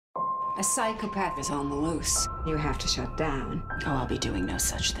A psychopath is on the loose. You have to shut down. Oh, I'll be doing no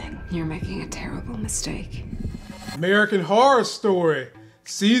such thing. You're making a terrible mistake. American Horror Story,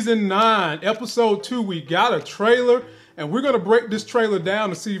 Season 9, Episode 2. We got a trailer, and we're going to break this trailer down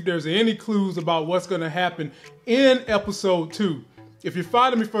to see if there's any clues about what's going to happen in Episode 2. If you're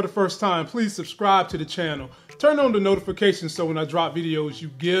finding me for the first time, please subscribe to the channel. Turn on the notifications so when I drop videos, you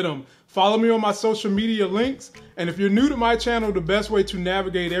get them. Follow me on my social media links. And if you're new to my channel, the best way to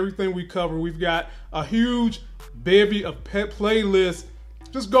navigate everything we cover, we've got a huge bevy of playlists.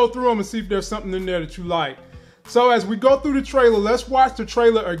 Just go through them and see if there's something in there that you like. So as we go through the trailer, let's watch the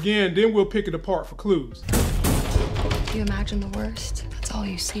trailer again, then we'll pick it apart for clues. If you imagine the worst, that's all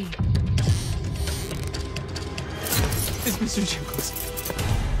you see. It's Mr. Jingles.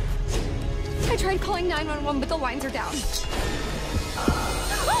 I tried calling 911, but the lines are down.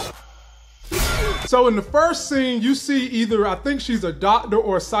 So in the first scene, you see either, I think she's a doctor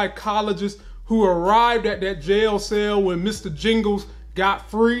or a psychologist who arrived at that jail cell when Mr. Jingles got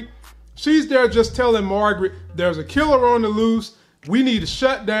free. She's there just telling Margaret, there's a killer on the loose, we need to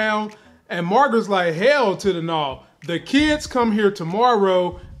shut down. And Margaret's like, hell to the no. The kids come here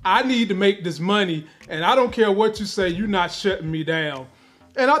tomorrow, I need to make this money, and I don't care what you say, you're not shutting me down.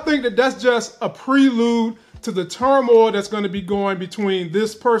 And I think that that's just a prelude to the turmoil that's going to be going between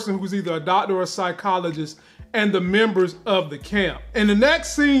this person who's either a doctor or a psychologist and the members of the camp. In the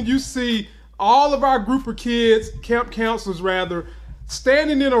next scene, you see all of our group of kids, camp counselors rather,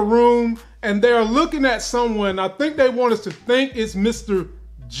 standing in a room, and they're looking at someone. I think they want us to think it's Mr.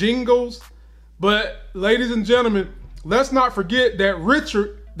 Jingles. But ladies and gentlemen, let's not forget that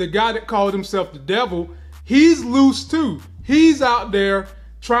Richard, the guy that called himself the devil, he's loose too. He's out there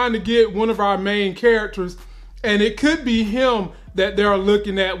trying to get one of our main characters, and it could be him that they're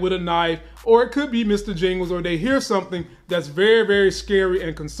looking at with a knife, or it could be Mr. Jingles, or they hear something that's very, very scary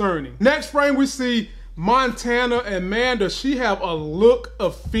and concerning. Next frame, we see Montana, and man, does she have a look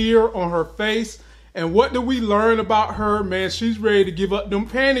of fear on her face. And what do we learn about her? Man, she's ready to give up them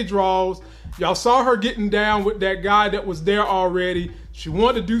panty draws. Y'all saw her getting down with that guy that was there already. She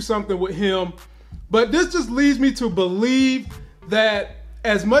wanted to do something with him. But this just leads me to believe that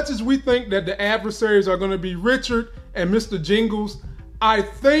as much as we think that the adversaries are going to be Richard and Mr. Jingles, I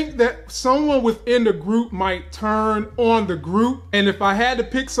think that someone within the group might turn on the group. And if I had to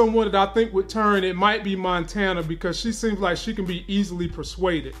pick someone that I think would turn, it might be Montana, because she seems like she can be easily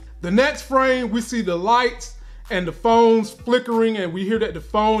persuaded. The next frame, we see the lights and the phones flickering, and we hear that the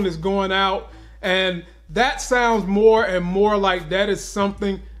phone is going out. And that sounds more and more like that is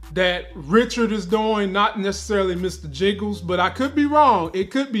something that Richard is doing, not necessarily Mr. Jingles, but I could be wrong. It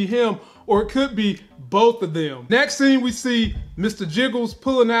could be him, or it could be both of them. Next scene, we see Mr. Jingles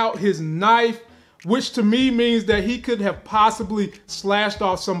pulling out his knife, which to me means that he could have possibly slashed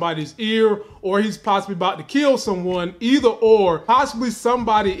off somebody's ear, or he's possibly about to kill someone. Either or, possibly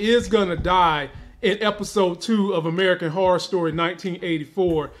somebody is gonna die in Episode 2 of American Horror Story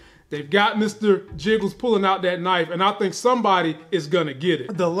 1984. They've got Mr. Jingles pulling out that knife, and I think somebody is gonna get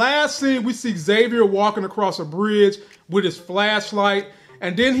it. The last scene, we see Xavier walking across a bridge with his flashlight,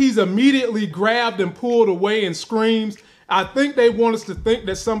 and then he's immediately grabbed and pulled away and screams. I think they want us to think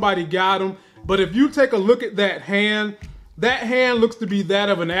that somebody got him, but if you take a look at that hand looks to be that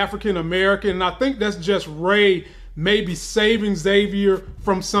of an African American, and I think that's just Ray maybe saving Xavier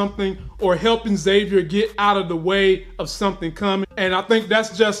from something, or helping Xavier get out of the way of something coming. And I think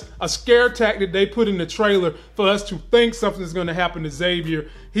that's just a scare tactic they put in the trailer for us to think something's gonna happen to Xavier.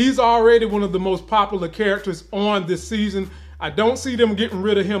 He's already one of the most popular characters on this season. I don't see them getting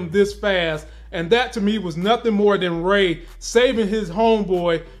rid of him this fast. And that to me was nothing more than Ray saving his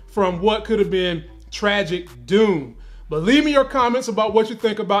homeboy from what could have been tragic doom. But leave me your comments about what you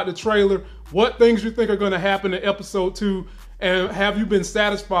think about the trailer, what things you think are going to happen in Episode 2, and have you been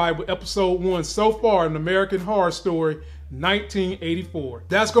satisfied with Episode 1 so far in American Horror Story 1984.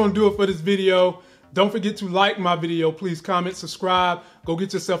 That's going to do it for this video. Don't forget to like my video. Please comment, subscribe. Go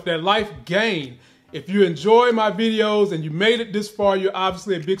get yourself that life gain. If you enjoy my videos and you made it this far, you're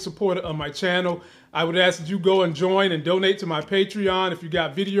obviously a big supporter of my channel. I would ask that you go and join and donate to my Patreon. If you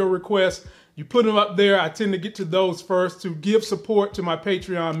got video requests, you put them up there. I tend to get to those first to give support to my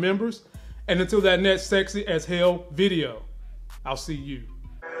Patreon members. And until that next sexy as hell video, I'll see you.